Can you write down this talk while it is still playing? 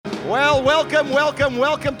Well, welcome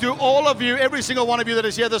to all of you, every single one of you that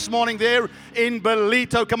is here this morning there in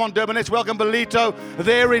Ballito. Come on, Durban, let's welcome Ballito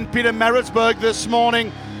there in Pietermaritzburg this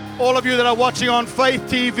morning. All of you that are watching on Faith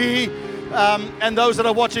TV and those that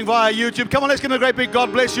are watching via YouTube. Come on, let's give them a great big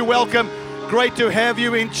God bless you. Welcome. Great to have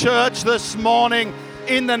you in church this morning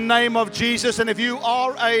in the name of Jesus. And if you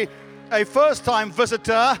are a first-time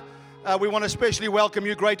visitor, we want to especially welcome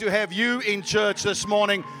you. Great to have you in church this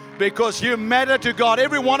morning, because you matter to God.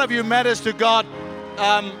 Every one of you matters to God.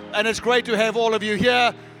 And it's great to have all of you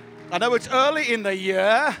here. I know it's early in the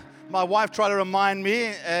year. My wife tried to remind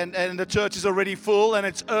me, and the church is already full, and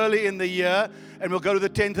it's early in the year. And we'll go to the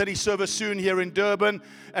 10:30 service soon here in Durban,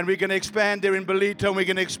 and we're going to expand there in Ballito, and we're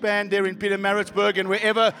going to expand there in Pietermaritzburg, and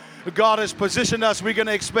wherever God has positioned us, we're going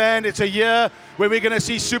to expand. It's a year where we're going to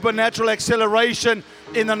see supernatural acceleration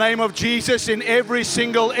in the name of Jesus in every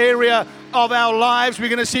single area of our lives. We're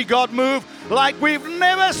going to see God move like we've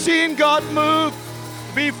never seen God move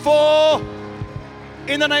before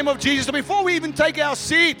in the name of Jesus. So before we even take our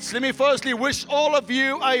seats, let me firstly wish all of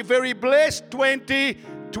you a very blessed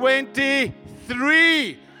 2023.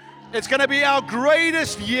 It's going to be our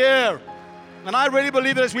greatest year. And I really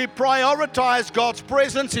believe that as we prioritize God's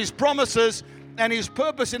presence, His promises, and His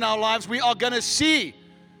purpose in our lives, we are going to see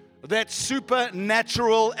that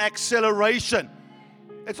supernatural acceleration.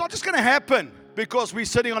 It's not just going to happen because we're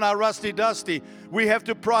sitting on our rusty dusty. We have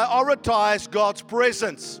to prioritize God's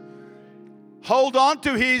presence. Hold on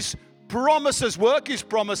to His promises, work His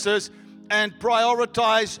promises, and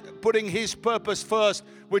prioritize putting His purpose first,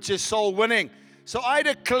 which is soul winning. So I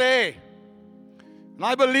declare, and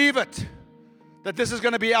I believe it, that this is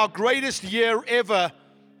going to be our greatest year ever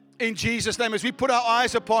in Jesus' name, as we put our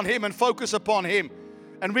eyes upon Him and focus upon Him.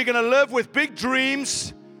 And we're going to live with big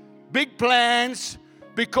dreams, big plans,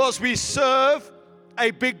 because we serve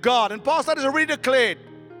a big God. And Pastor has already declared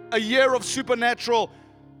a year of supernatural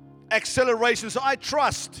acceleration. So I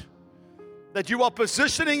trust that you are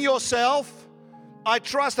positioning yourself. I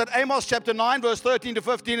trust that Amos chapter 9, verse 13 to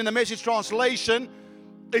 15 in the Message translation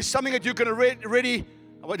is something that you can already,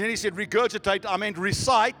 when he said regurgitate, I meant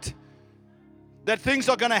recite, that things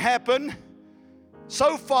are going to happen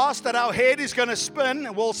so fast that our head is going to spin,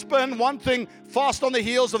 and we'll spin one thing fast on the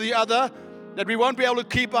heels of the other, that we won't be able to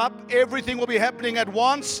keep up. Everything will be happening at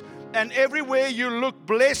once, and everywhere you look,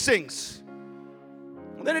 blessings.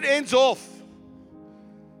 And then it ends off.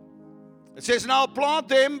 It says, now plant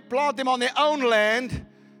them on their own land,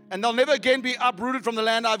 and they'll never again be uprooted from the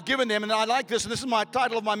land I've given them. And I like this, and this is my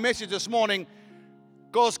title of my message this morning,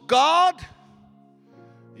 because God,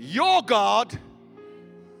 your God,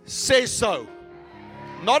 says so.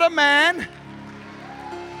 Not a man,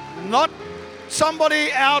 not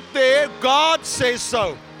somebody out there. God says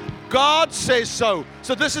so. God says so.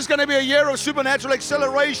 So this is going to be a year of supernatural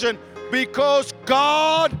acceleration because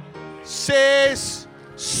God says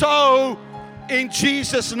so in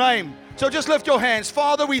Jesus' name. So just lift your hands.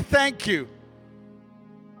 Father, we thank you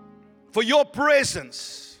for your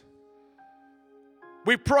presence.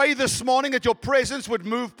 We pray this morning that your presence would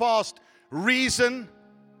move past reason,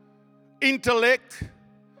 intellect,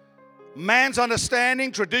 man's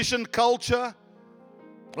understanding, tradition, culture,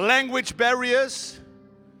 language barriers.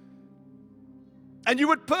 And you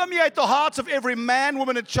would permeate the hearts of every man,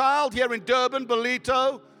 woman, and child here in Durban,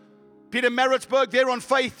 Ballito, Pietermaritzburg, there on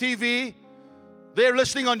Faith TV. They're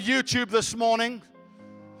listening on YouTube this morning.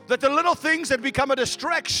 That the little things that become a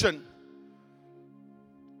distraction,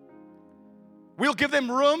 we'll give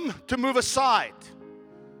them room to move aside.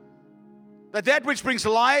 That which brings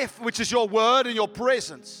life, which is your word and your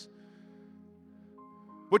presence,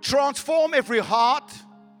 would transform every heart.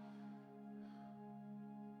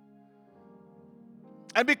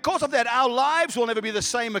 And because of that, our lives will never be the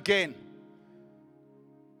same again.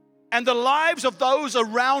 And the lives of those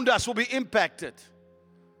around us will be impacted.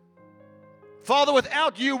 Father,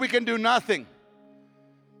 without you, we can do nothing.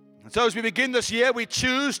 And so as we begin this year, we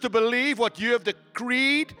choose to believe what you have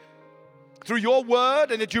decreed through your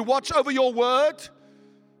word, and that you watch over your word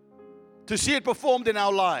to see it performed in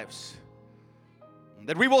our lives.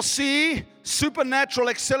 That we will see supernatural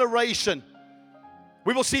acceleration.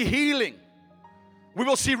 We will see healing. We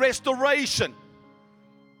will see restoration.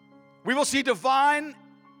 We will see divine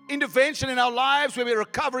intervention in our lives where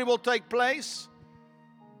recovery will take place.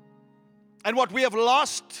 And what we have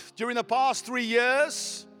lost during the past 3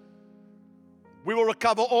 years, we will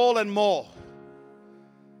recover all and more.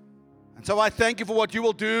 And so I thank you for what you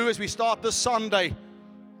will do as we start this Sunday.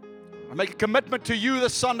 I make a commitment to you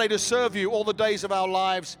this Sunday to serve you all the days of our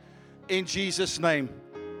lives in Jesus' name.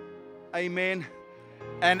 Amen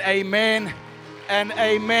and amen and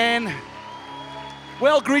amen.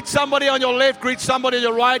 Well, greet somebody on your left, greet somebody on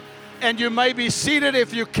your right, and you may be seated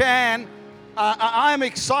if you can. I'm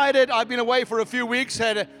excited. I've been away for a few weeks,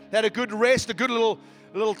 had a good rest, a good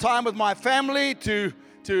little time with my family to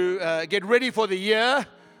get ready for the year.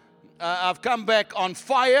 I've come back on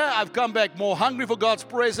fire. I've come back more hungry for God's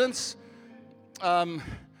presence.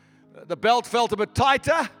 The belt felt a bit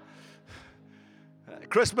tighter.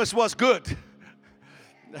 Christmas was good.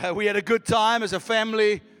 We had a good time as a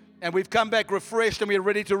family, and we've come back refreshed and we're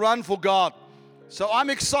ready to run for God. So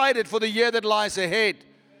I'm excited for the year that lies ahead.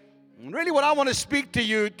 And really what I want to speak to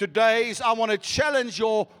you today is I want to challenge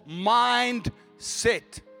your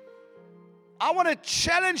mindset. I want to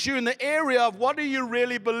challenge you in the area of what do you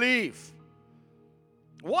really believe?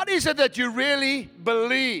 What is it that you really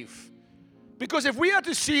believe? Because if we are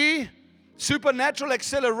to see supernatural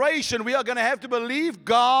acceleration, we are going to have to believe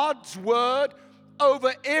God's word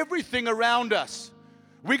over everything around us.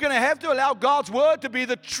 We're going to have to allow God's word to be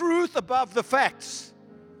the truth above the facts.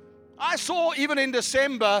 I saw even in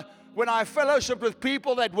December when I fellowshiped with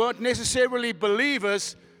people that weren't necessarily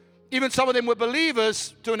believers, even some of them were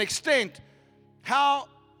believers to an extent, how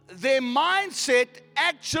their mindset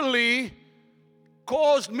actually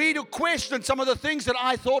caused me to question some of the things that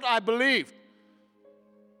I thought I believed.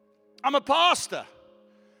 I'm a pastor.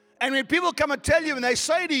 And when people come and tell you and they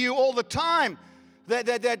say to you all the time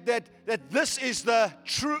that this is the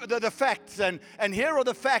true, the facts, and here are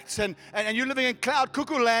the facts, and you're living in cloud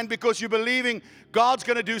cuckoo land because you're believing God's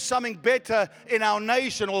going to do something better in our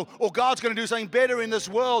nation, or God's going to do something better in this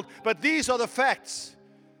world, but these are the facts.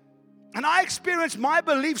 And I experienced my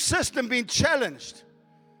belief system being challenged.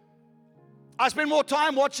 I spend more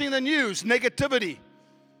time watching the news, negativity.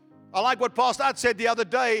 I like what Pastor Art said the other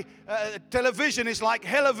day, television is like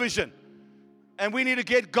hell-o-vision. And we need to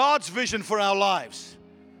get God's vision for our lives.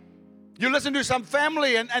 You listen to some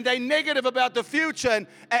family and they're negative about the future,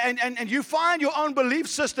 and you find your own belief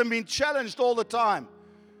system being challenged all the time.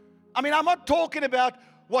 I mean, I'm not talking about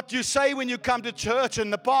what you say when you come to church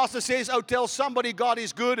and the pastor says, oh, tell somebody God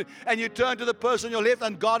is good, and you turn to the person on your left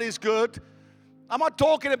and God is good. I'm not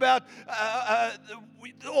talking about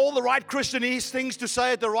all the right Christianese things to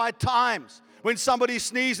say at the right times. When somebody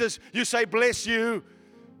sneezes, you say, bless you.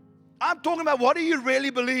 I'm talking about what do you really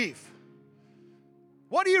believe?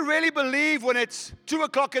 What do you really believe when it's 2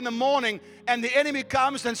 o'clock in the morning and the enemy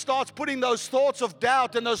comes and starts putting those thoughts of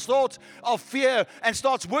doubt and those thoughts of fear and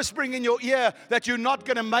starts whispering in your ear that you're not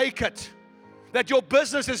going to make it, that your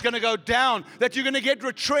business is going to go down, that you're going to get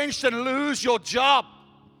retrenched and lose your job?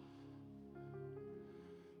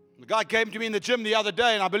 The guy came to me in the gym the other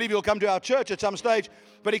day, and I believe he'll come to our church at some stage,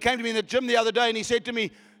 but he came to me in the gym the other day and he said to me,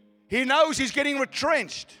 he knows he's getting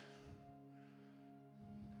retrenched.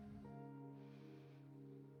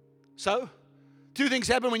 So, two things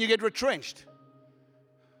happen when you get retrenched.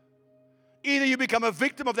 Either you become a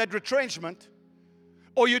victim of that retrenchment,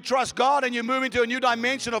 or you trust God and you move into a new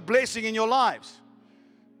dimension of blessing in your lives.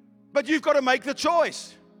 But you've got to make the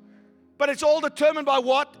choice. But it's all determined by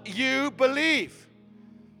what you believe.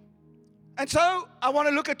 And so, I want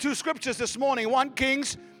to look at two scriptures this morning. 1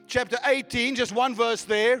 Kings chapter 18, just one verse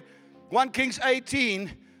there. 1 Kings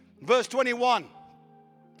 18, verse 21.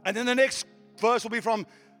 And then the next verse will be from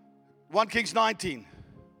 1 Kings 19.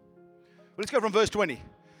 Let's go from verse 20.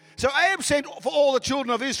 So Ahab sent for all the children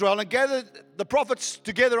of Israel and gathered the prophets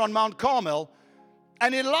together on Mount Carmel.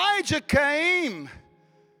 And Elijah came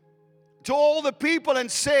to all the people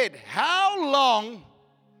and said, how long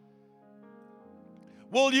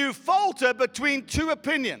will you falter between two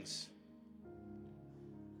opinions?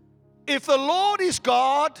 If the Lord is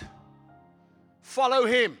God, follow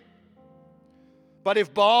him. But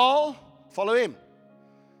if Baal, follow him.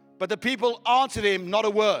 But the people answered him not a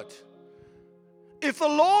word. If the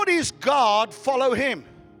Lord is God, follow him.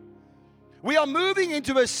 We are moving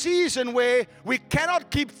into a season where we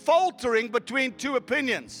cannot keep faltering between two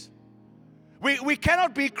opinions. We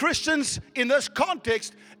cannot be Christians in this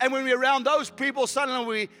context, and when we're around those people,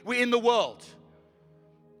 suddenly we're in the world.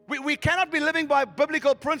 We cannot be living by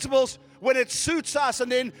biblical principles when it suits us,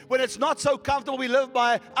 and then when it's not so comfortable, we live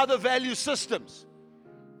by other value systems.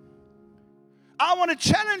 I want to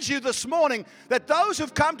challenge you this morning that those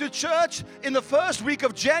who've come to church in the first week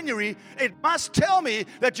of January, it must tell me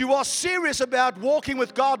that you are serious about walking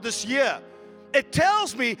with God this year. It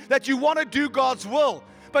tells me that you want to do God's will.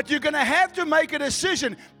 But you're going to have to make a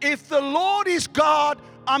decision. If the Lord is God,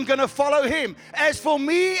 I'm going to follow him. As for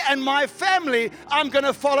me and my family, I'm going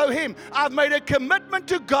to follow him. I've made a commitment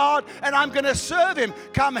to God and I'm going to serve him,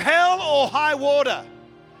 come hell or high water.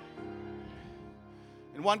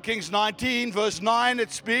 In 1 Kings 19, verse 9,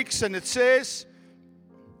 it speaks and it says,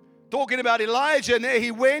 talking about Elijah, and there he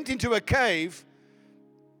went into a cave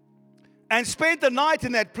and spent the night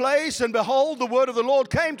in that place. And behold, the word of the Lord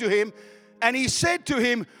came to him, and he said to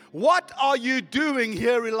him, "What are you doing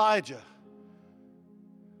here, Elijah?"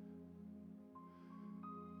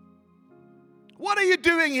 What are you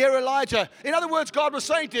doing here, Elijah? In other words, God was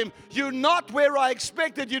saying to him, "You're not where I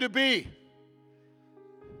expected you to be."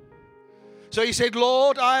 So he said,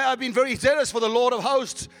 "Lord, I've been very zealous for the Lord of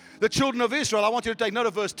hosts, the children of Israel." I want you to take note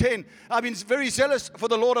of verse 10. "I've been very zealous for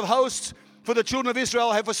the Lord of hosts, for the children of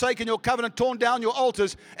Israel have forsaken your covenant, torn down your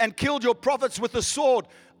altars, and killed your prophets with the sword.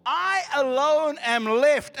 I alone am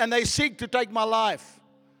left, and they seek to take my life."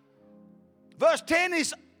 Verse 10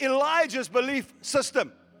 is Elijah's belief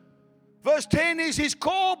system. Verse 10 is his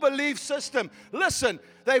core belief system. Listen,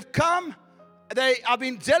 they've come, I've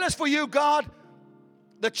been zealous for you, God.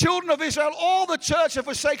 The children of Israel, all the church have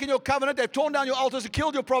forsaken your covenant. They've torn down your altars and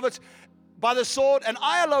killed your prophets by the sword, and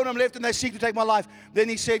I alone am left, and they seek to take my life. Then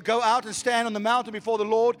he said, "Go out and stand on the mountain before the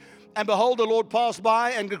Lord." And behold, the Lord passed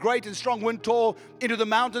by, and a great and strong wind tore into the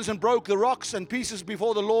mountains and broke the rocks and pieces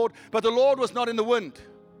before the Lord. But the Lord was not in the wind.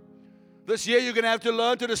 This year you're going to have to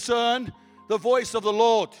learn to discern the voice of the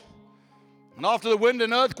Lord. And after the wind,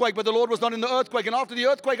 an earthquake, but the Lord was not in the earthquake. And after the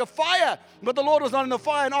earthquake, a fire, but the Lord was not in the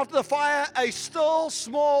fire. And after the fire, a still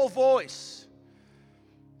small voice.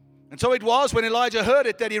 And so it was, when Elijah heard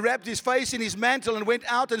it, that he wrapped his face in his mantle and went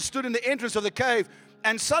out and stood in the entrance of the cave.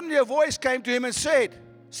 And suddenly a voice came to him and said,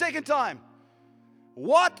 second time,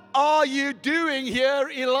 "What are you doing here,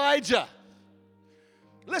 Elijah?"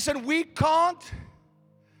 Listen, we can't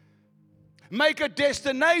make a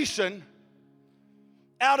destination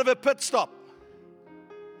out of a pit stop.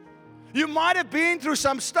 You might have been through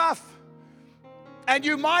some stuff, and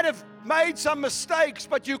you might have made some mistakes,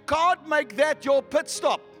 but you can't make that your pit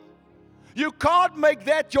stop. You can't make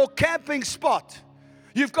that your camping spot.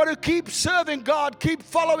 You've got to keep serving God, keep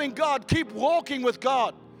following God, keep walking with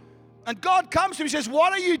God. And God comes to him and says,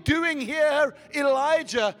 "What are you doing here,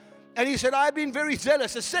 Elijah?" And he said, "I've been very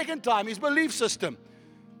zealous." The second time, his belief system.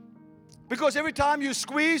 Because every time you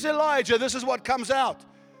squeeze Elijah, this is what comes out.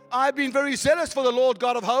 "I've been very zealous for the Lord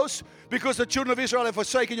God of hosts, because the children of Israel have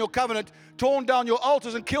forsaken your covenant, torn down your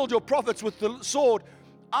altars, and killed your prophets with the sword.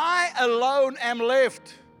 I alone am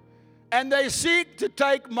left, and they seek to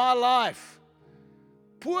take my life."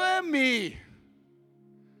 Poor me.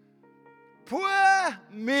 Poor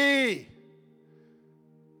me.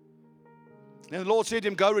 And the Lord said to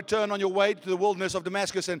him, "Go, return on your way to the wilderness of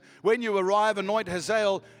Damascus, and when you arrive, anoint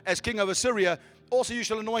Hazael as king of Assyria. Also you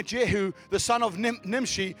shall anoint Jehu, the son of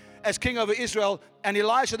Nimshi, as king over Israel, and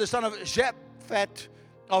Elisha, the son of Shaphat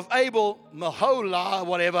of Abel Meholah,"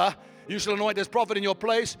 whatever, "you shall anoint as prophet in your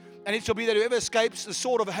place. And it shall be that whoever escapes the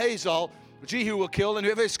sword of Hazael, Jehu will kill, and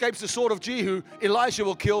whoever escapes the sword of Jehu, Elisha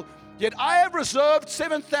will kill. Yet I have reserved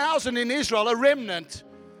 7,000 in Israel, a remnant,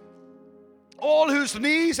 all whose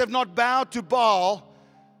knees have not bowed to Baal,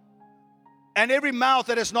 and every mouth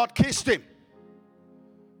that has not kissed him."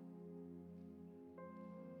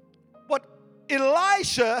 What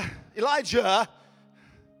Elijah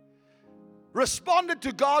responded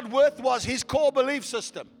to God with was his core belief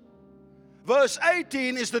system. Verse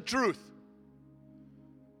 18 is the truth.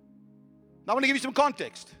 Now I want to give you some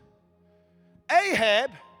context.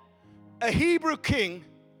 Ahab, a Hebrew king,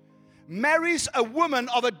 marries a woman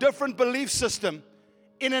of a different belief system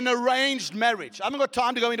in an arranged marriage. I haven't got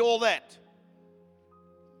time to go into all that.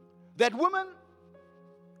 That woman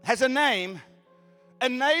has a name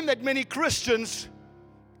that many Christians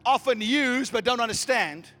often use but don't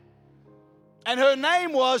understand. And her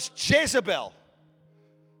name was Jezebel.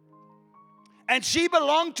 And she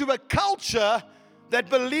belonged to a culture that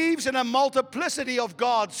believes in a multiplicity of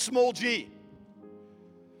gods, small g.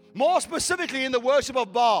 More specifically in the worship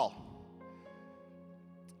of Baal.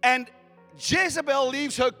 And Jezebel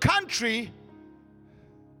leaves her country,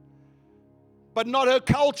 but not her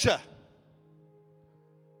culture.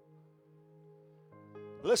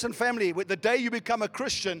 Listen, family, the day you become a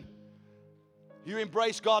Christian, you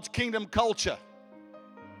embrace God's kingdom culture.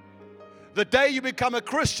 The day you become a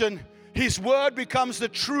Christian, His word becomes the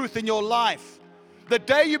truth in your life. The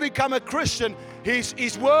day you become a Christian,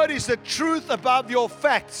 His word is the truth above your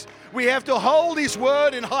facts. We have to hold His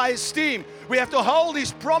word in high esteem. We have to hold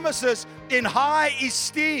His promises in high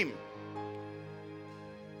esteem.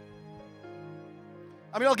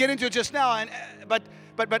 I mean, I'll get into it just now, but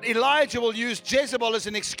Elijah will use Jezebel as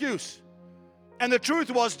an excuse. And the truth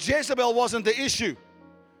was, Jezebel wasn't the issue.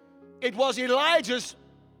 It was Elijah's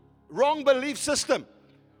wrong belief system.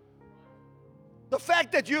 The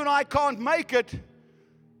fact that you and I can't make it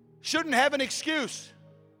shouldn't have an excuse.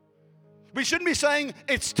 We shouldn't be saying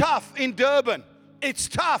it's tough in Durban. It's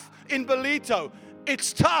tough in Ballito.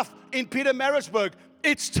 It's tough in Pietermaritzburg.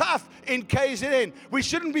 It's tough in KZN. We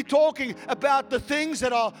shouldn't be talking about the things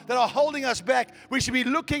that are holding us back. We should be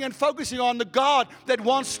looking and focusing on the God that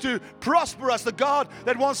wants to prosper us, the God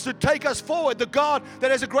that wants to take us forward, the God that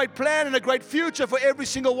has a great plan and a great future for every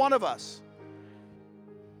single one of us.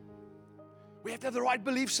 We have to have the right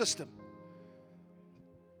belief system.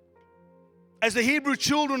 As the Hebrew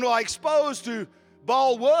children are exposed to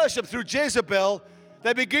Baal worship through Jezebel,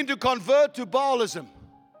 they begin to convert to Baalism.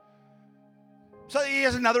 So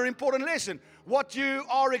here's another important lesson. What you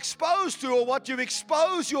are exposed to, or what you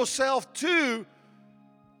expose yourself to,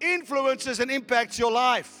 influences and impacts your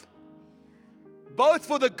life, both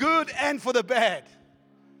for the good and for the bad.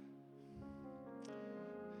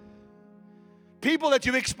 People that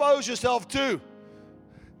you expose yourself to,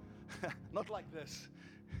 not like this.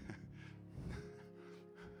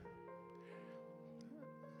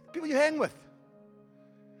 People you hang with.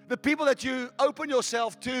 The people that you open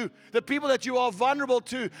yourself to, the people that you are vulnerable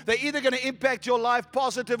to, they're either going to impact your life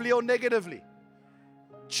positively or negatively.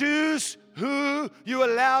 Choose who you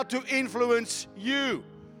allow to influence you.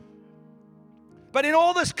 But in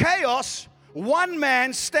all this chaos, one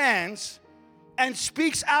man stands and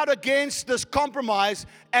speaks out against this compromise,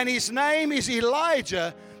 and his name is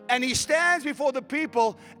Elijah, and he stands before the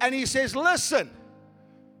people and he says, listen,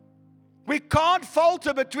 we can't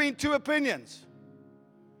falter between two opinions.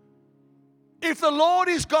 If the Lord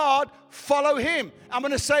is God, follow Him. I'm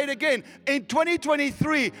going to say it again. In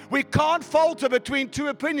 2023, we can't falter between two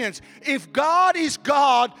opinions. If God is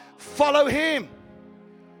God, follow Him.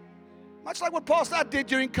 Much like what Pastor Art did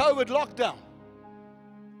during COVID lockdown.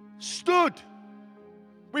 Stood.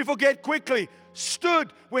 We forget quickly.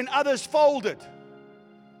 Stood when others folded.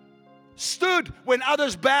 Stood when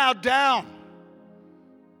others bowed down.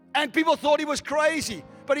 And people thought he was crazy.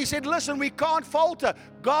 But he said, listen, we can't falter.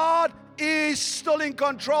 God is still in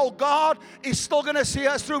control. God is still going to see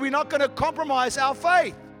us through. We're not going to compromise our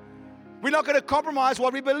faith. We're not going to compromise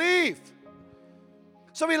what we believe.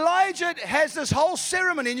 So Elijah has this whole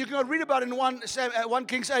ceremony, and you can read about it in 1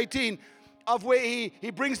 Kings 18, of where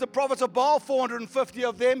he brings the prophets of Baal, 450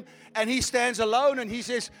 of them, and he stands alone, and he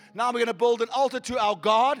says, now we're going to build an altar to our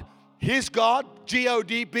God, his God,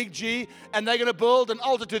 G-O-D, big G, and they're going to build an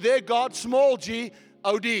altar to their God, small g,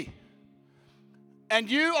 O-D. And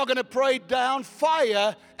you are going to pray down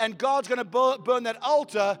fire, and God's going to burn that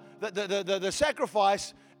altar, the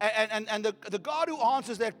sacrifice, and the God who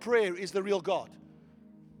answers that prayer is the real God.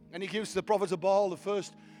 And he gives the prophets of Baal the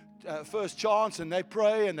first chance, and they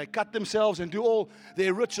pray, and they cut themselves and do all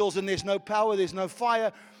their rituals, and there's no power, there's no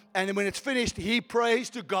fire. And then when it's finished, he prays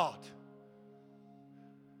to God.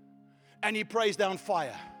 And he prays down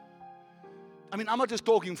fire. I mean, I'm not just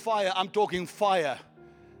talking fire, I'm talking fire.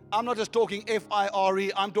 I'm not just talking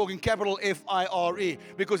F-I-R-E, I'm talking capital F-I-R-E,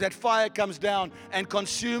 because that fire comes down and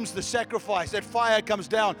consumes the sacrifice. That fire comes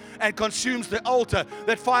down and consumes the altar.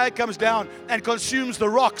 That fire comes down and consumes the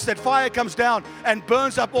rocks. That fire comes down and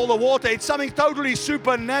burns up all the water. It's something totally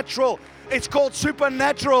supernatural. It's called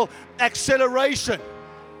supernatural acceleration.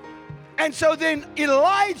 And so then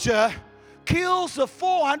Elijah kills the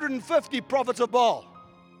 450 prophets of Baal.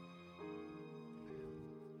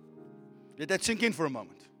 Let that sink in for a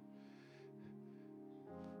moment.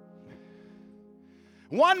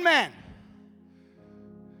 One man,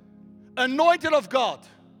 anointed of God,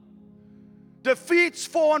 defeats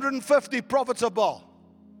 450 prophets of Baal.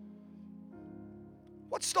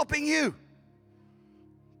 What's stopping you?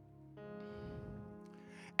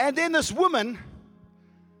 And then this woman,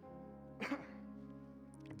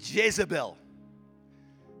 Jezebel.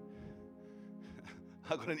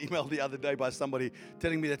 I got an email the other day by somebody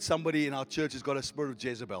telling me that somebody in our church has got a spirit of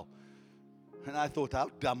Jezebel. And I thought,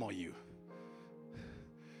 how dumb are you?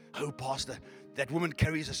 Oh, Pastor, that woman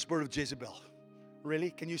carries a spirit of Jezebel.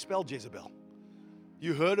 Really? Can you spell Jezebel?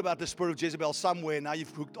 You heard about the spirit of Jezebel somewhere. Now you've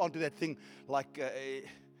hooked onto that thing like...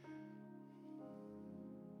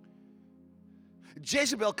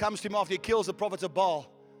 Jezebel comes to him after he kills the prophets of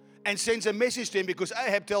Baal and sends a message to him because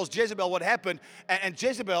Ahab tells Jezebel what happened. And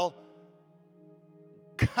Jezebel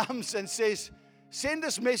comes and says, send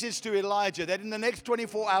this message to Elijah that in the next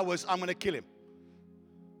 24 hours, I'm going to kill him.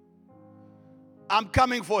 I'm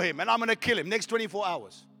coming for him, and I'm going to kill him next 24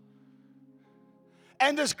 hours.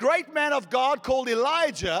 And this great man of God called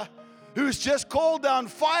Elijah, who's just called down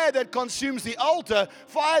fire that consumes the altar,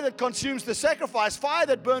 fire that consumes the sacrifice, fire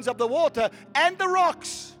that burns up the water and the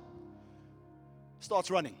rocks,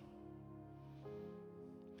 starts running.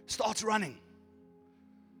 Starts running.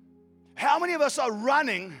 How many of us are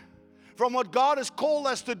running from what God has called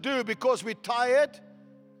us to do because we're tired,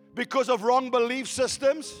 because of wrong belief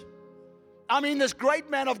systems. I mean, this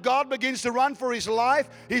great man of God begins to run for his life.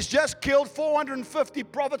 He's just killed 450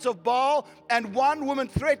 prophets of Baal, and one woman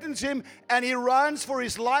threatens him, and he runs for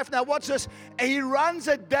his life. Now, watch this. He runs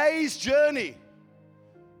a day's journey.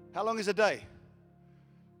 How long is a day?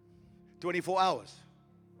 24 hours.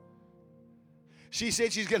 She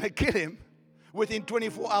said she's going to kill him within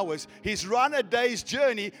 24 hours. He's run a day's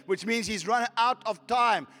journey, which means he's run out of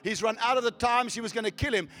time. He's run out of the time she was going to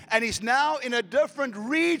kill him, and he's now in a different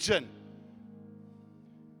region.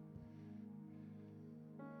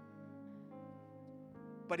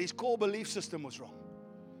 But his core belief system was wrong.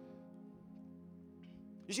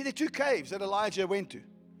 You see, there are two caves that Elijah went to,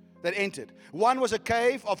 that entered. One was a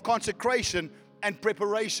cave of consecration and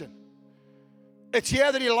preparation. It's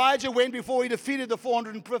here that Elijah went before he defeated the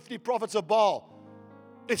 450 prophets of Baal.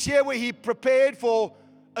 It's here where he prepared for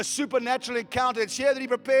a supernatural encounter. It's here that he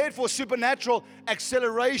prepared for supernatural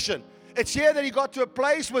acceleration. It's here that he got to a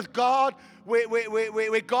place with God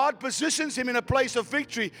where God positions him in a place of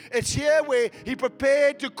victory. It's here where he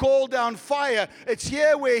prepared to call down fire. It's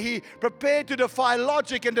here where he prepared to defy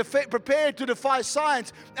logic and prepared to defy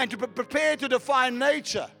science and to prepare to defy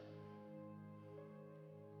nature.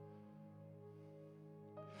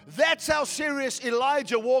 That's how serious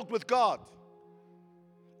Elijah walked with God.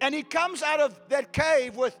 And he comes out of that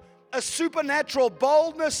cave with a supernatural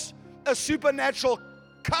boldness, a supernatural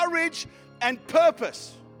courage and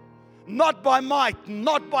purpose. Not by might,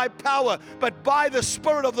 not by power, but by the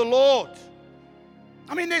Spirit of the Lord.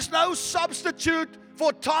 I mean, there's no substitute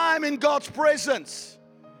for time in God's presence.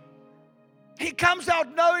 He comes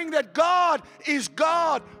out knowing that God is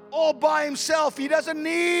God all by himself. He doesn't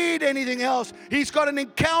need anything else. He's got an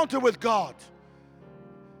encounter with God.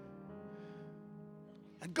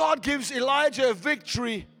 And God gives Elijah a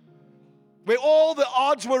victory where all the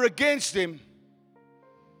odds were against him.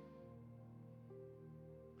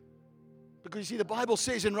 Because you see, the Bible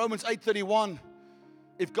says in Romans 8:31,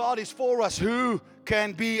 if God is for us, who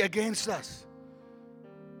can be against us?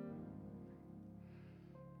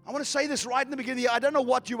 I want to say this right in the beginning. I don't know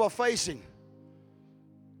what you are facing,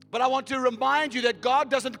 but I want to remind you that God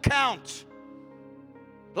doesn't count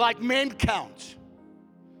like men count.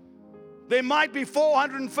 There might be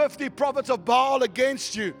 450 prophets of Baal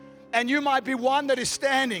against you, and you might be one that is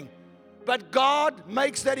standing, but God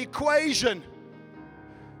makes that equation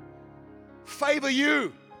favor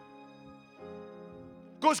you.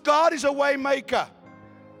 Because God is a way maker.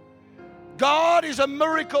 God is a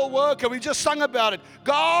miracle worker. We just sung about it.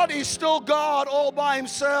 God is still God all by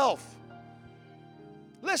himself.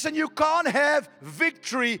 Listen, you can't have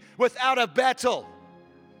victory without a battle.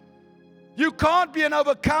 You can't be an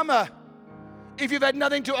overcomer if you've had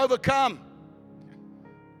nothing to overcome.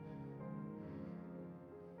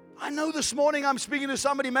 I know this morning I'm speaking to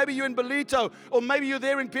somebody, maybe you're in Belito, or maybe you're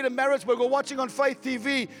there in Pietermaritzburg or watching on Faith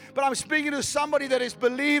TV, but I'm speaking to somebody that is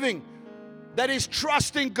believing, that is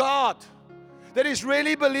trusting God, that is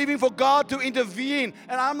really believing for God to intervene.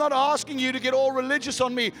 And I'm not asking you to get all religious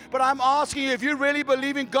on me, but I'm asking you, if you really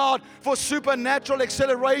believe in God for supernatural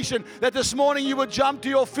acceleration, that this morning you would jump to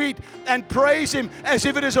your feet and praise him as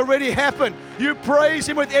if it has already happened. You praise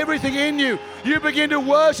him with everything in you. You begin to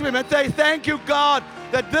worship him and say, thank you, God,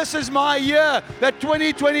 that this is my year, that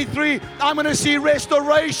 2023, I'm going to see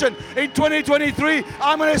restoration. In 2023,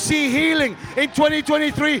 I'm going to see healing. In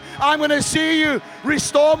 2023, I'm going to see you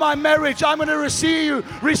restore my marriage. I'm going to see you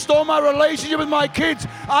restore my relationship with my kids.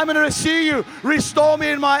 I'm going to see you restore me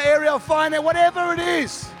in my area of finance, whatever it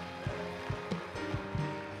is.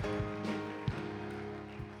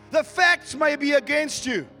 The facts may be against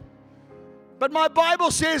you, but my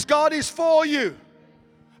Bible says God is for you.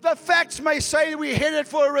 The facts may say we're headed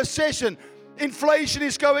for a recession. Inflation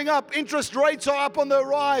is going up. Interest rates are up on the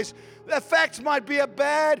rise. The facts might be a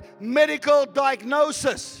bad medical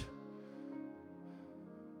diagnosis.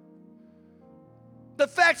 The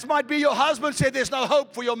facts might be your husband said there's no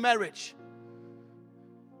hope for your marriage.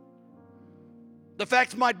 The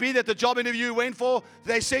facts might be that the job interview you went for,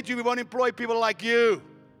 they said to you, we won't employ people like you.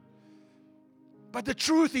 But the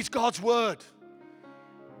truth is God's word.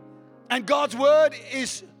 And God's word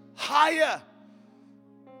is higher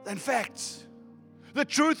than facts. The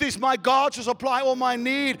truth is my God shall supply all my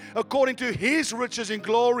need according to his riches in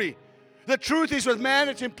glory. The truth is with man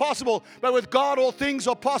it's impossible, but with God all things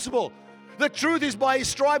are possible. The truth is by his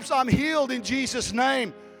stripes I'm healed in Jesus'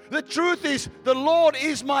 name. The truth is the Lord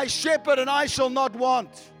is my shepherd and I shall not want.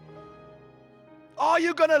 Are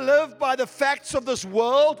you going to live by the facts of this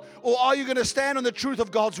world, or are you going to stand on the truth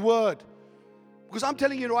of God's word? Because I'm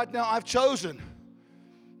telling you right now, I've chosen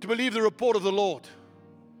to believe the report of the Lord.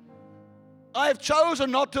 I have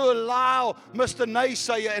chosen not to allow Mr.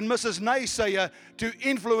 Naysayer and Mrs. Naysayer to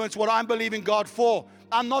influence what I'm believing God for.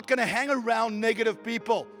 I'm not going to hang around negative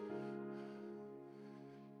people.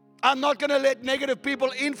 I'm not going to let negative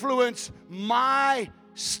people influence my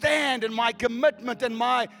stand and my commitment and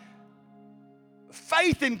my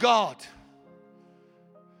faith in God.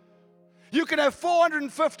 You can have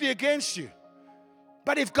 450 against you,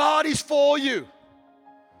 but if God is for you,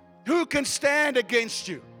 who can stand against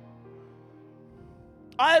you?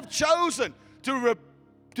 I have chosen to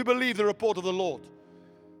believe the report of the Lord.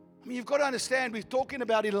 I mean, you've got to understand, we're talking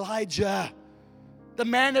about Elijah, the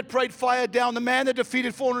man that prayed fire down, the man that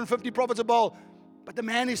defeated 450 prophets of Baal. But the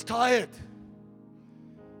man is tired.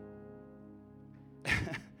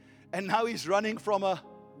 And now he's running from a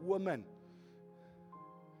woman.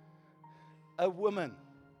 A woman.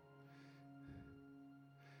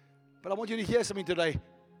 But I want you to hear something today.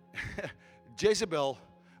 Jezebel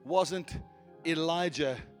wasn't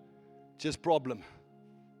Elijah's problem.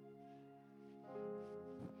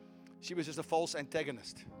 She was just a false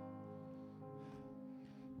antagonist.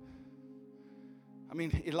 I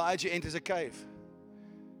mean, Elijah enters a cave.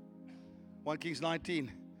 1 Kings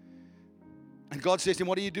 19. And God says to him,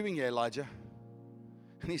 "What are you doing here, Elijah?"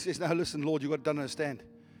 And he says, "No, listen, Lord, you've got to understand.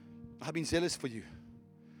 I've been zealous for you.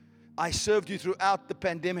 I served you throughout the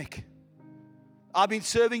pandemic. I've been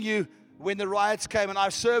serving you when the riots came, and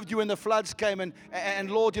I've served you when the floods came. And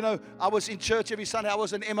Lord, you know, I was in church every Sunday. I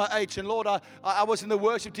was in MIH. And Lord, I was in the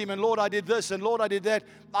worship team. And Lord, I did this. And Lord, I did that.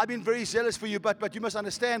 I've been very zealous for you. But you must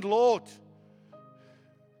understand, Lord,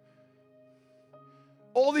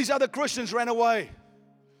 all these other Christians ran away.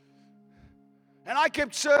 And I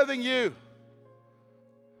kept serving you.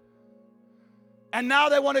 And now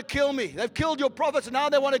they want to kill me. They've killed your prophets, and now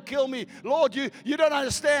they want to kill me. Lord, you don't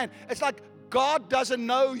understand. It's like God doesn't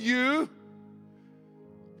know you,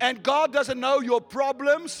 and God doesn't know your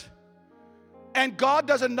problems, and God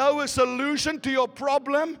doesn't know a solution to your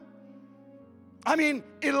problem. I mean,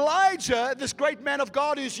 Elijah, this great man of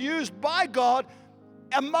God who's used by God,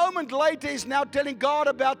 a moment later is now telling God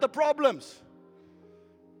about the problems.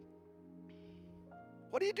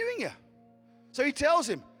 What are you doing here? So he tells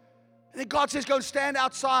him. And then God says, "Go and stand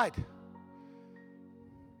outside.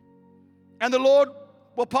 And the Lord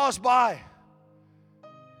will pass by."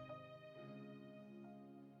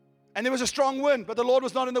 And there was a strong wind, but the Lord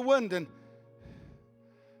was not in the wind. And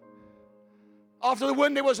after the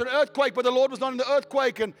wind, there was an earthquake, but the Lord was not in the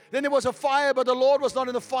earthquake. And then there was a fire, but the Lord was not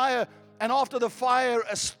in the fire. And after the fire,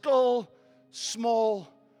 a still, small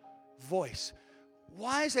voice.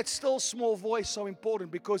 Why is that still, small voice so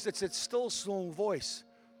important? Because it's that still, small voice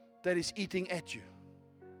that is eating at you.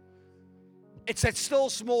 It's that still,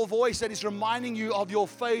 small voice that is reminding you of your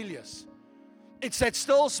failures. It's that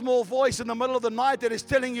still, small voice in the middle of the night that is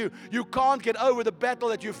telling you you can't get over the battle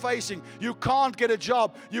that you're facing. You can't get a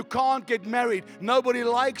job. You can't get married. Nobody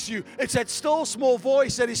likes you. It's that still, small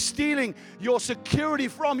voice that is stealing your security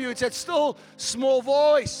from you. It's that still, small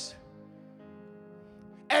voice.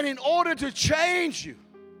 And in order to change you,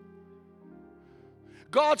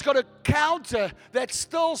 God's got to counter that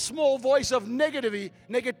still, small voice of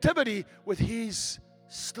negativity with His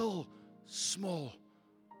still, small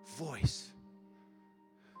voice.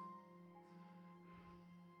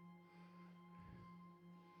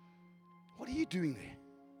 What are you doing there?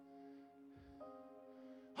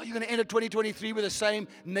 Are you going to enter 2023 with the same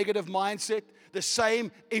negative mindset, the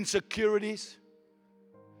same insecurities?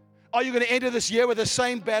 Are you going to enter this year with the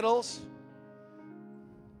same battles?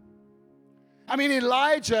 I mean,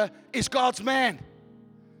 Elijah is God's man.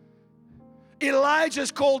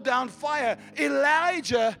 Elijah's called down fire.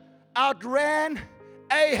 Elijah outran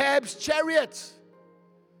Ahab's chariots.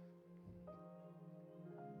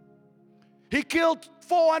 He killed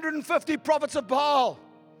 450 prophets of Baal.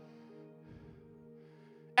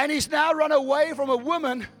 And he's now run away from a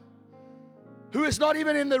woman who is not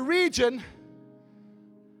even in the region.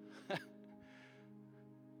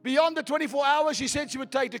 Beyond the 24 hours she said she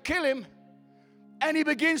would take to kill him. And he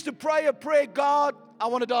begins to pray a prayer, "God, I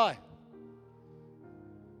want to die."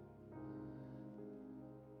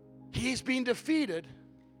 He's been defeated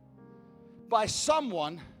by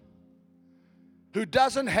someone who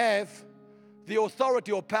doesn't have the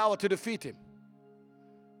authority or power to defeat him.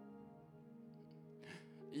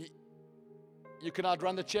 You can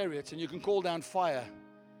outrun the chariots, and you can call down fire,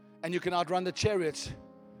 and you can outrun the chariots,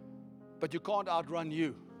 but you can't outrun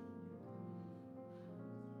you.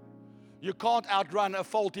 You can't outrun a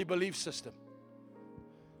faulty belief system.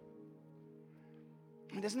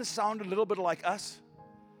 I mean, doesn't this sound a little bit like us?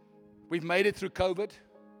 We've made it through COVID.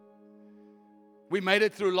 We made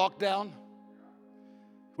it through lockdown.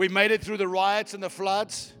 We made it through the riots and the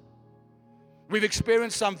floods. We've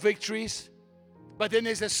experienced some victories. But then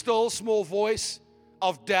there's a still small voice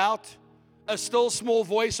of doubt, a still small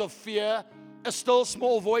voice of fear, a still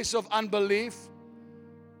small voice of unbelief.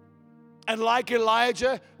 And like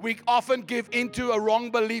Elijah, we often give into a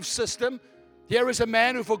wrong belief system. Here is a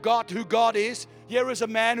man who forgot who God is. Here is a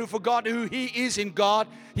man who forgot who he is in God.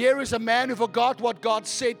 Here is a man who forgot what God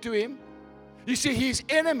said to him. You see, his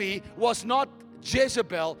enemy was not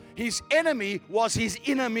Jezebel. His enemy was his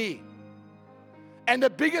inner me. And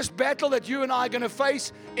the biggest battle that you and I are going to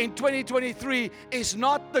face in 2023 is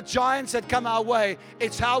not the giants that come our way.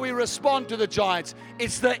 It's how we respond to the giants.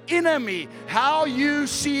 It's the enemy, how you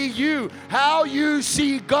see you, how you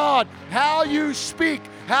see God, how you speak,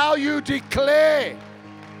 how you declare.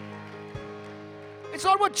 It's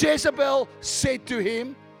not what Jezebel said to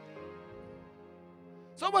him.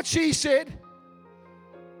 It's not what she said.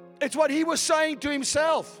 It's what he was saying to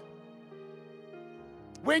himself.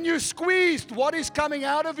 When you squeezed, what is coming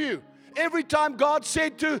out of you? Every time God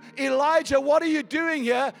said to Elijah, what are you doing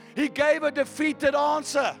here? He gave a defeated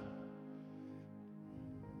answer.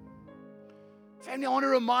 Family, I want to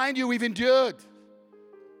remind you, we've endured.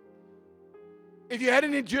 If you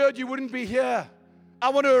hadn't endured, you wouldn't be here. I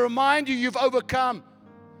want to remind you, you've overcome.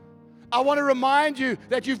 I want to remind you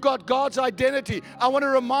that you've got God's identity. I want to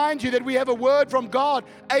remind you that we have a word from God,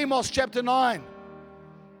 Amos chapter 9.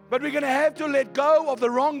 But we're going to have to let go of the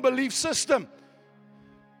wrong belief system.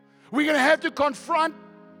 We're going to have to confront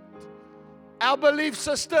our belief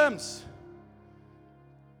systems.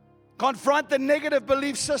 Confront the negative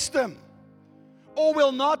belief system. Or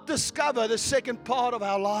we'll not discover the second part of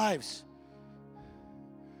our lives.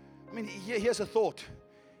 I mean, here's a thought.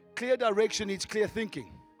 Clear direction needs clear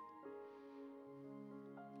thinking.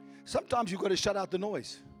 Sometimes you've got to shut out the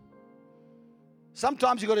noise.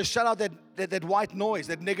 Sometimes you've got to shut out that white noise,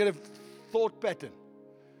 that negative thought pattern.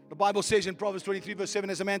 The Bible says in Proverbs 23 verse 7,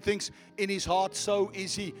 as a man thinks in his heart, so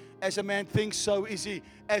is he. As a man thinks, so is he.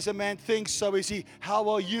 As a man thinks, so is he. How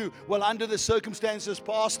are you? Well, under the circumstances,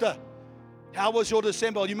 Pastor, how was your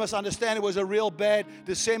December? Well, you must understand it was a real bad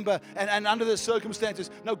December and under the circumstances.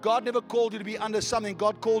 No, God never called you to be under something.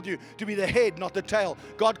 God called you to be the head, not the tail.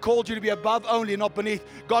 God called you to be above only, not beneath.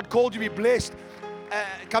 God called you to be blessed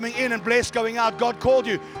coming in and blessed going out. God called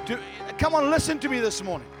you to, come on, listen to me this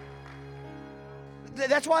morning.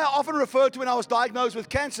 That's why I often refer to when I was diagnosed with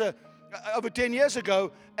cancer over 10 years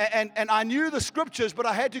ago, and I knew the scriptures, but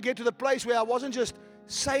I had to get to the place where I wasn't just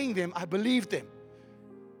saying them, I believed them.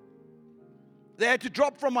 They had to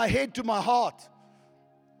drop from my head to my heart.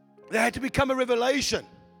 They had to become a revelation.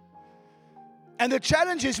 And the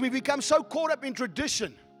challenge is we become so caught up in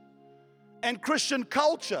tradition and Christian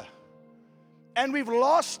culture, and we've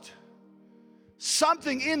lost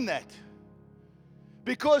something in that.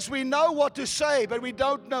 Because we know what to say, but we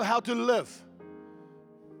don't know how to live.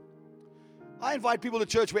 I invite people to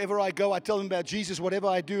church wherever I go. I tell them about Jesus. Whatever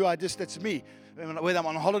I do, that's me. Whether I'm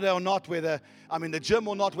on holiday or not, whether I'm in the gym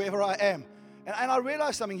or not, wherever I am. And I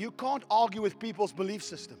realize something. You can't argue with people's belief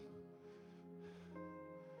system.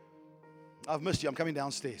 I've missed you. I'm coming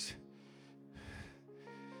downstairs.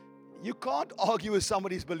 You can't argue with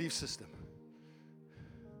somebody's belief system.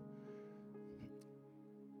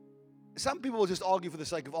 Some people will just argue for the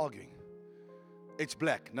sake of arguing. It's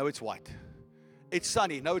black. No, it's white. It's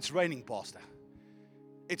sunny. No, it's raining, Pastor.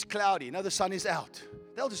 It's cloudy. No, the sun is out.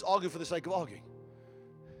 They'll just argue for the sake of arguing.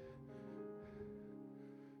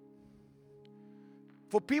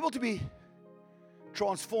 For people to be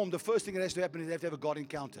transformed, the first thing that has to happen is they have to have a God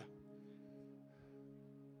encounter.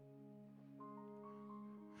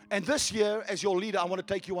 And this year, as your leader, I want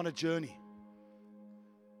to take you on a journey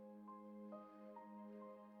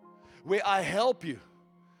where I help you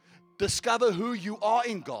discover who you are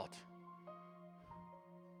in God.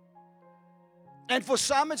 And for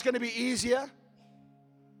some, it's going to be easier.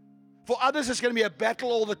 For others, it's going to be a battle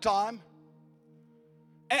all the time.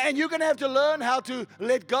 And you're going to have to learn how to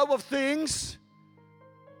let go of things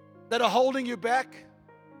that are holding you back.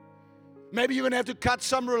 Maybe you're going to have to cut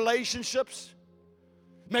some relationships.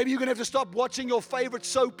 Maybe you're going to have to stop watching your favorite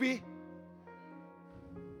soapy.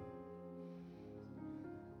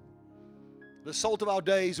 The Salt of Our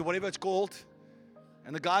Days, or whatever it's called.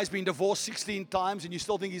 And the guy's been divorced 16 times, and you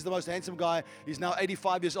still think he's the most handsome guy. He's now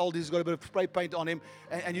 85 years old. He's got a bit of spray paint on him.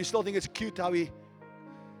 And you still think it's cute how he...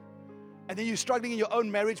 And then you're struggling in your own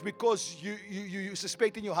marriage because you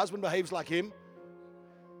suspecting your husband behaves like him.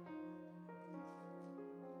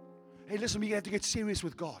 Hey, listen, we're going to have to get serious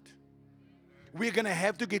with God. We're going to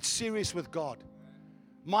have to get serious with God.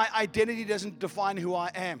 My identity doesn't define who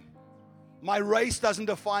I am. My race doesn't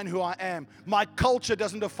define who I am. My culture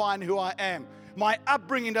doesn't define who I am. My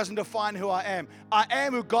upbringing doesn't define who I am. I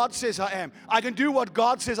am who God says I am. I can do what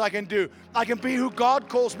God says I can do. I can be who God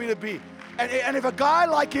calls me to be. And if a guy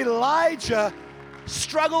like Elijah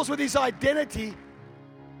struggles with his identity,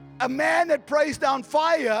 a man that prays down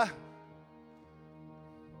fire,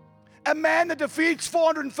 a man that defeats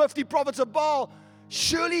 450 prophets of Baal,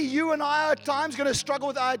 surely you and I are at times going to struggle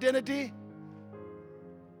with our identity.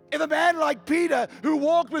 If a man like Peter, who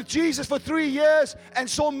walked with Jesus for 3 years and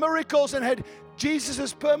saw miracles and had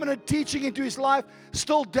Jesus' permanent teaching into his life,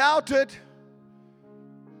 still doubted,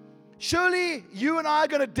 surely you and I are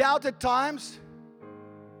going to doubt at times.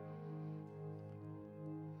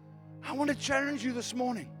 I want to challenge you this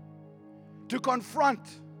morning to confront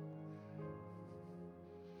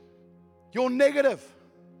your negative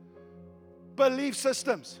belief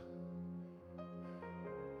systems.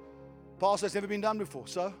 Pastor, it's never been done before.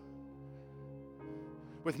 So,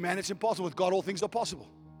 with man it's impossible. With God all things are possible.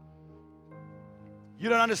 You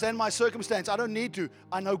don't understand my circumstance. I don't need to.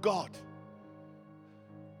 I know God.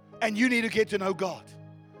 And you need to get to know God.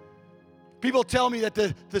 People tell me that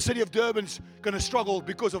the city of Durban's going to struggle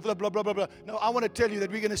because of blah, blah, blah, blah, blah. No, I want to tell you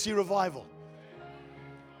that we're going to see revival.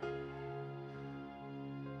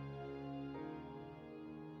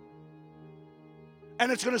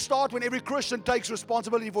 And it's going to start when every Christian takes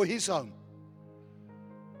responsibility for his home.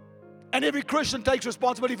 And every Christian takes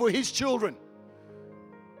responsibility for his children.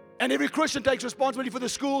 And every Christian takes responsibility for the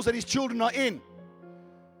schools that his children are in.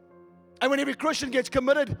 And when every Christian gets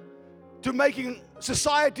committed to making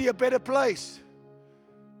society a better place.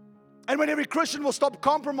 And when every Christian will stop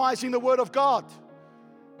compromising the Word of God.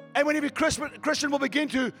 And when every Christian will begin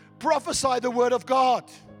to prophesy the Word of God.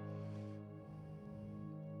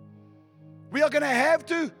 We are going to have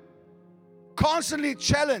to constantly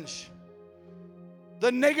challenge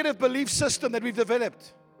the negative belief system that we've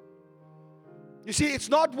developed. You see, it's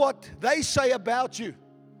not what they say about you.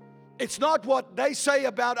 It's not what they say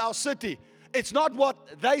about our city. It's not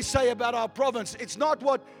what they say about our province. It's not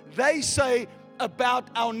what they say about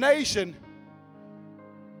our nation.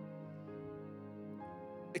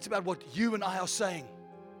 It's about what you and I are saying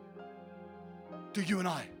to you and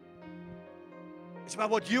I. It's about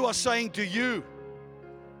what you are saying to you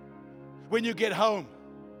when you get home,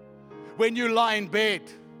 when you lie in bed.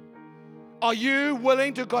 Are you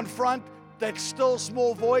willing to confront that still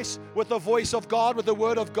small voice with the voice of God, with the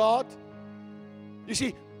Word of God? You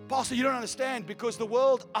see, Pastor, you don't understand, because the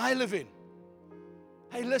world I live in,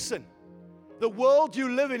 hey, listen, the world you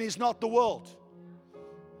live in is not the world.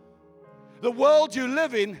 The world you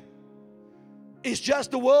live in is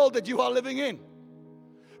just the world that you are living in.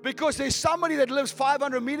 Because there's somebody that lives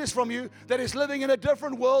 500 meters from you that is living in a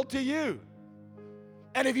different world to you.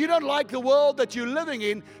 And if you don't like the world that you're living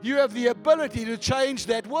in, you have the ability to change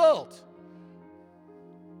that world.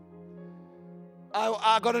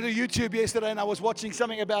 I got into YouTube yesterday and I was watching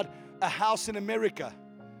something about a house in America,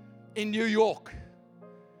 in New York.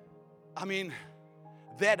 I mean,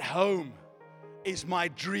 that home is my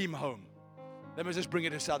dream home. Let me just bring it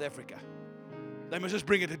to South Africa. Let me just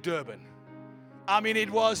bring it to Durban. I mean, it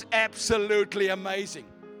was absolutely amazing.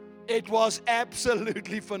 It was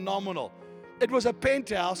absolutely phenomenal. It was a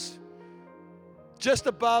penthouse just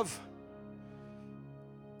above,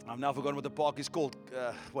 I've now forgotten what the park is called,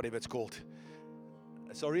 whatever it's called.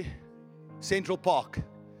 Central Park.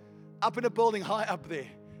 Up in a building high up there.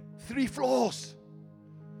 3 floors.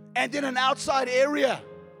 And then an outside area.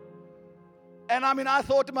 And I mean, I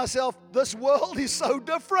thought to myself, this world is so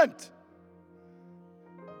different.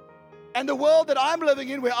 And the world that I'm living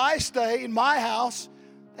in, where I stay, in my house,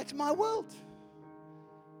 that's my world.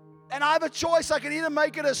 And I have a choice. I can either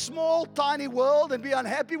make it a small, tiny world and be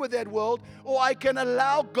unhappy with that world, or I can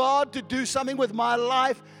allow God to do something with my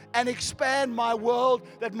life and expand my world,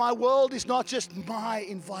 that my world is not just my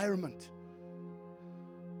environment.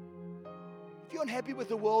 If you're unhappy with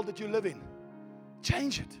the world that you live in,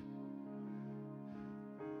 change it.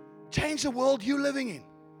 Change the world you're living in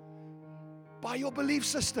by your belief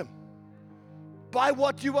system, by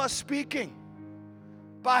what you are speaking,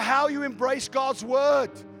 by how you embrace God's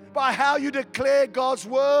word, by how you declare God's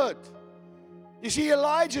word. You see,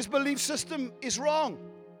 Elijah's belief system is wrong.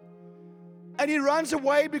 And he runs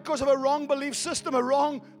away because of a wrong belief system, a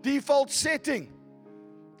wrong default setting.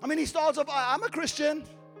 I mean, he starts off, I'm a Christian.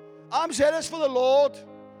 I'm zealous for the Lord.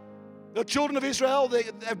 The children of Israel,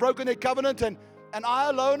 they've broken their covenant, and I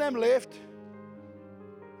alone am left.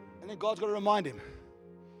 And then God's got to remind him.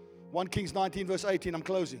 1 Kings 19 verse 18, I'm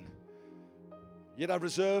closing. Yet I've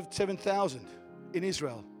reserved 7,000 in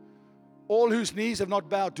Israel, all whose knees have not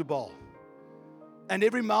bowed to Baal. and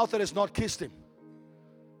every mouth that has not kissed him.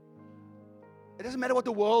 It doesn't matter what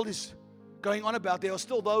the world is going on about. There are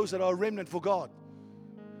still those that are a remnant for God.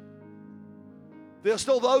 There are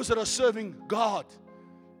still those that are serving God.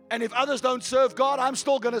 And if others don't serve God, I'm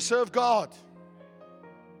still going to serve God.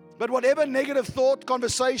 But whatever negative thought,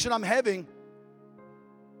 conversation I'm having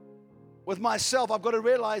with myself, I've got to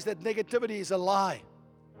realize that negativity is a lie.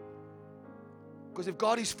 Because if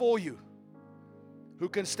God is for you, who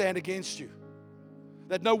can stand against you?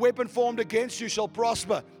 That no weapon formed against you shall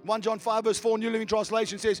prosper. 1 John 5 verse 4, New Living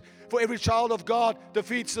Translation says, for every child of God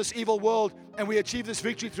defeats this evil world, and we achieve this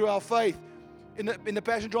victory through our faith. In the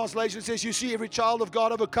Passion Translation it says, you see, every child of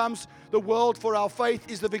God overcomes the world, for our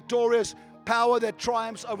faith is the victorious power that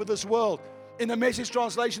triumphs over this world. In the Message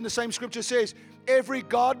Translation, the same scripture says, every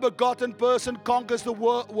God-begotten person conquers the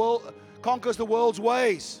world's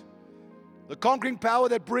ways. The conquering power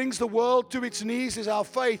that brings the world to its knees is our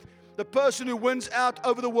faith. The person who wins out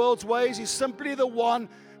over the world's ways is simply the one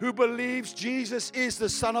who believes Jesus is the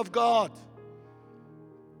Son of God.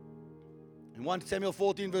 In 1 Samuel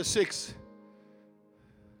 14 verse 6,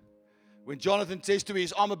 when Jonathan says to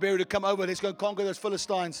his armor bearer to come over, let's go and conquer those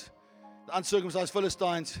Philistines, the uncircumcised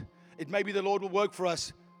Philistines, it may be the Lord will work for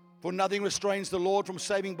us, for nothing restrains the Lord from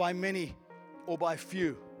saving by many or by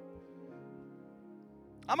few.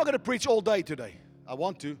 I'm not going to preach all day today. I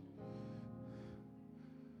want to.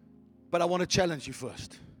 But I want to challenge you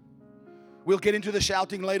first. We'll get into the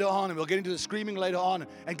shouting later on, and we'll get into the screaming later on,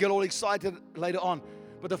 and get all excited later on.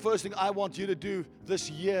 But the first thing I want you to do this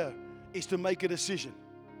year is to make a decision.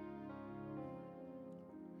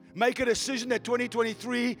 Make a decision that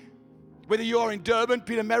 2023, whether you are in Durban,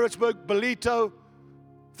 Pietermaritzburg, Ballito,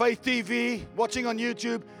 Faith TV, watching on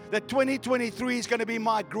YouTube, that 2023 is going to be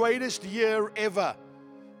my greatest year ever.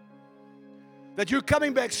 That you're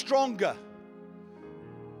coming back stronger.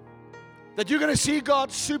 That you're going to see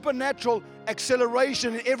God's supernatural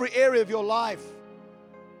acceleration in every area of your life.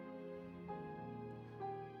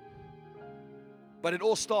 But it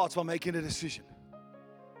all starts by making a decision.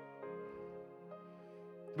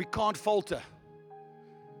 We can't falter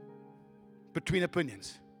between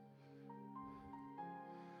opinions.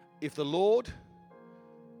 If the Lord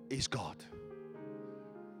is God,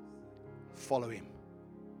 follow Him.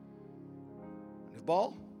 And if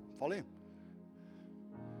Baal, follow him.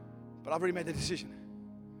 But I've already made the decision.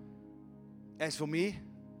 As for me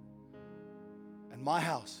and my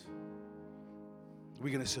house, we're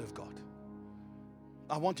going to serve God.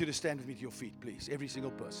 I want you to stand with me to your feet, please. Every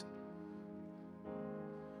single person.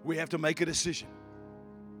 We have to make a decision.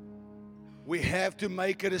 We have to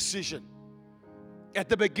make a decision at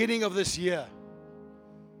the beginning of this year.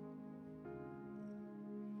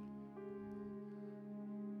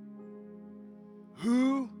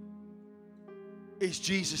 Who is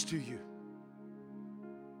Jesus to you?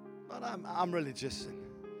 But I'm religious, and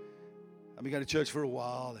I've been going to church for a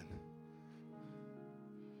while, and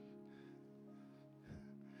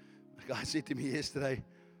a guy said to me yesterday,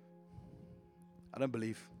 I don't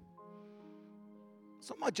believe. It's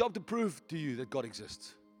not my job to prove to you that God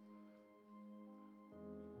exists.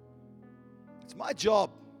 It's my job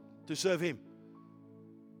to serve Him.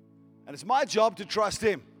 And it's my job to trust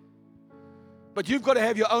Him. But you've got to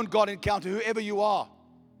have your own God encounter, whoever you are.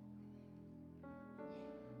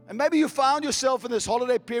 And maybe you found yourself in this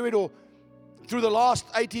holiday period or through the last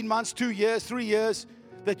 18 months, 2 years, 3 years,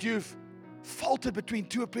 that you've faltered between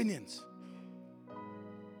two opinions.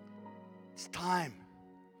 It's time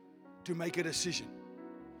to make a decision.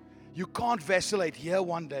 You can't vacillate here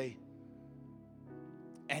one day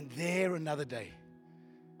and there another day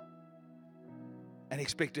and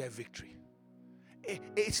expect to have victory.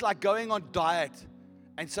 It's like going on diet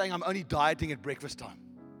and saying, I'm only dieting at breakfast time.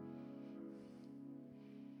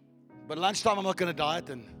 But lunchtime, I'm not going to diet.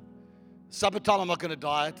 And supper time, I'm not going to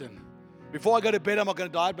diet. And before I go to bed, I'm not going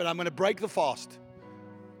to diet. But I'm going to break the fast.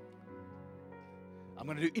 I'm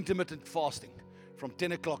going to do intermittent fasting from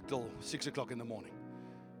 10 o'clock till 6 o'clock in the morning.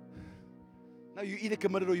 No, you're either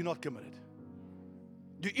committed or you're not committed.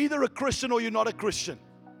 You're either a Christian or you're not a Christian.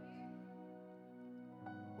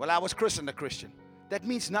 Well, I was christened a Christian. That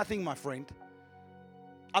means nothing, my friend.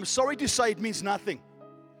 I'm sorry to say it means nothing.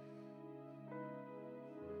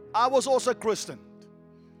 I was also christened.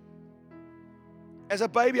 As a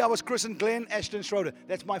baby, I was christened Glenn Ashton Schroeder.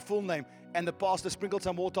 That's my full name. And the pastor sprinkled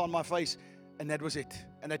some water on my face, and that was it.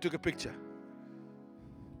 And they took a picture.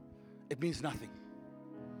 It means nothing.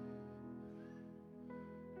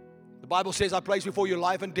 The Bible says, I place before you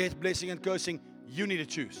life and death, blessing and cursing. You need to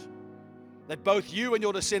choose. That both you and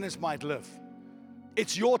your descendants might live.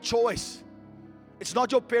 It's your choice. It's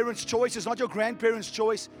not your parents' choice. It's not your grandparents'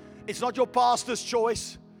 choice. It's not your pastor's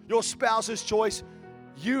choice, your spouse's choice.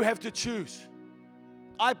 You have to choose.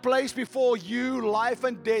 I place before you life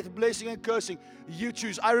and death, blessing and cursing. You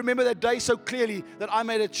choose. I remember that day so clearly that I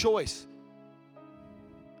made a choice.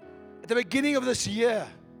 At the beginning of this year,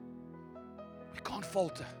 we can't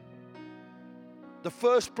falter. The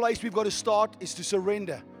first place we've got to start is to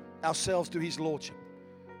surrender ourselves to His Lordship.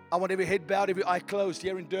 I want every head bowed, every eye closed,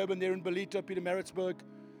 here in Durban, there in Ballito, Pietermaritzburg,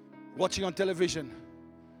 watching on television.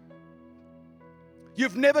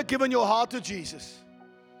 You've never given your heart to Jesus.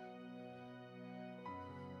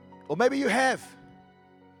 Or maybe you have.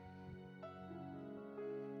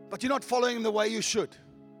 But you're not following Him the way you should.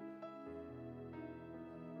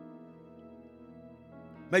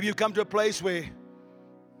 Maybe you've come to a place where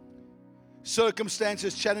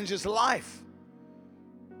circumstances, challenges, life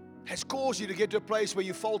has caused you to get to a place where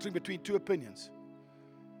you're faltering between two opinions.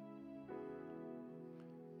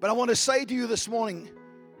 But I want to say to you this morning,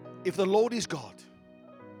 if the Lord is God,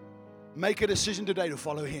 make a decision today to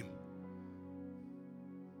follow Him.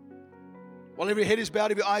 While every head is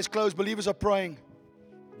bowed, every eyes closed, believers are praying.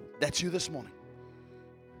 That's you this morning.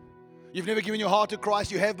 You've never given your heart to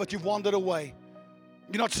Christ. You have, but you've wandered away.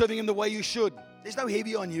 You're not serving Him the way you should. There's no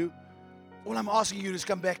heavy on you. All I'm asking you is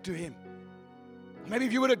come back to Him. Maybe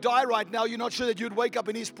if you were to die right now, you're not sure that you'd wake up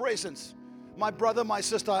in His presence. My brother, my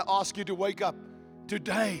sister, I ask you to wake up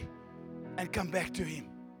today and come back to Him.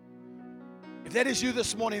 If that is you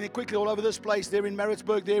this morning, then quickly all over this place, there in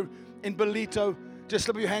Maritzburg, there in Ballito, just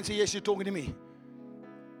slip your hands and say, yes, you're talking to me.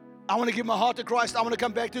 I want to give my heart to Christ. I want to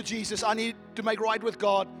come back to Jesus. I need to make right with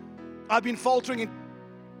God. I've been faltering in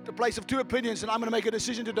the place of two opinions, and I'm going to make a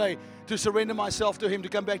decision today to surrender myself to Him, to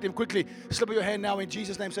come back to Him. Quickly, slip your hand now in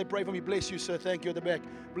Jesus' name. Say, pray for me. Bless you, sir. Thank you at the back.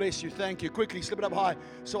 Bless you. Thank you. Quickly, slip it up high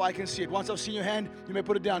so I can see it. Once I've seen your hand, you may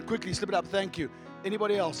put it down. Quickly, slip it up. Thank you.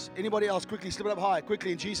 Anybody else? Anybody else? Quickly, slip it up high.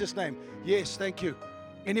 Quickly, in Jesus' name. Yes, thank you.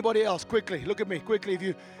 Anybody else? Quickly, look at me. Quickly, if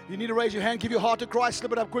you need to raise your hand, give your heart to Christ,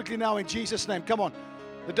 slip it up quickly now in Jesus' name. Come on.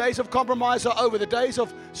 The days of compromise are over. The days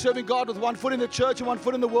of serving God with one foot in the church and one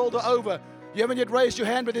foot in the world are over. You haven't yet raised your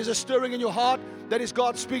hand, but there's a stirring in your heart. That is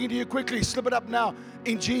God speaking to you. Quickly, slip it up now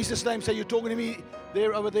in Jesus' name. Say, you're talking to me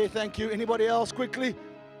there, over there. Thank you. Anybody else? Quickly.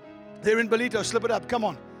 There in Ballito, slip it up. Come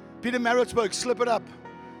on. Pietermaritzburg, slip it up.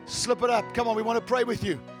 Slip it up. Come on, we want to pray with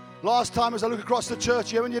you. Last time as I look across the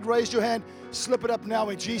church, you haven't yet raised your hand. Slip it up now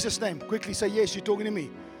in Jesus' name. Quickly say, yes, you're talking to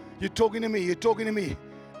me. You're talking to me. You're talking to me.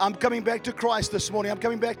 I'm coming back to Christ this morning. I'm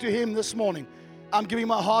coming back to Him this morning. I'm giving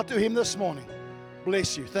my heart to Him this morning.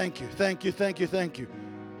 Bless you. Thank you. Thank you. Thank you. Thank you.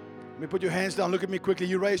 Let me put your hands down. Look at me quickly.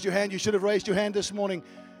 You raised your hand. You should have raised your hand this morning.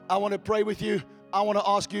 I want to pray with you. I want to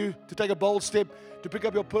ask you to take a bold step, to pick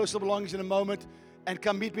up your personal belongings in a moment and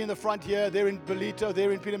come meet me in the front here, there in Ballito,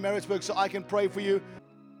 there in Pietermaritzburg, so I can pray for you.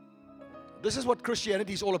 This is what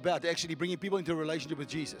Christianity is all about, actually bringing people into a relationship with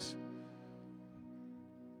Jesus.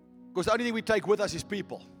 Because the only thing we take with us is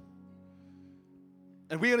people.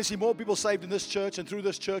 And we're going to see more people saved in this church and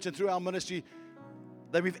through our ministry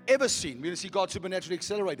than we've ever seen. We're going to see God supernaturally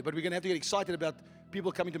accelerated, but we're going to have to get excited about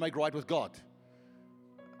people coming to make right with God.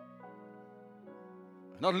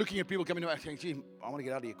 Not looking at people coming to saying, gee, I want to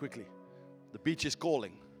get out of here quickly. The beach is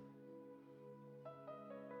calling.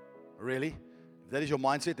 Really? If that is your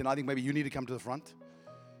mindset, then I think maybe you need to come to the front.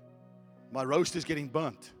 My roast is getting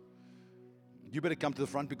burnt. You better come to the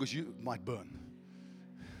front because you might burn.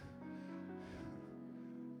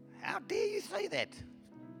 How dare you say that?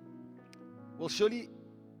 Well, surely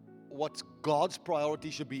what's God's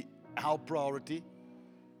priority should be our priority.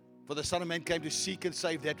 For the Son of Man came to seek and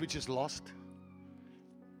save that which is lost.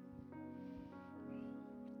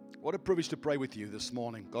 What a privilege to pray with you this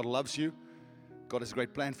morning. God loves you. God has a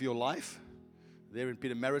great plan for your life. There in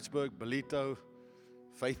Pietermaritzburg, Ballito,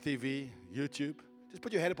 Faith TV, YouTube. Just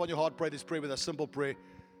put your hand upon your heart. Pray this prayer with a simple prayer.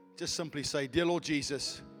 Just simply say, Dear Lord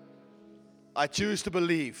Jesus, I choose to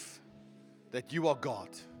believe that you are God.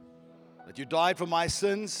 That you died for my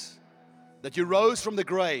sins. That you rose from the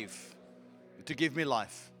grave to give me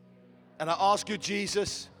life. And I ask you,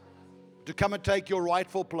 Jesus, to come and take your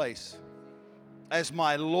rightful place as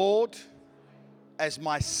my Lord, as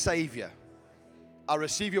my Savior. I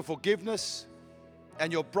receive your forgiveness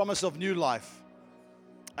and your promise of new life.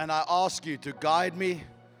 And I ask you to guide me,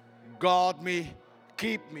 guard me,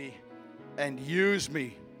 keep me, and use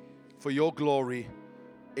me for your glory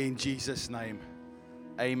in Jesus' name.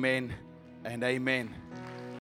 Amen and amen.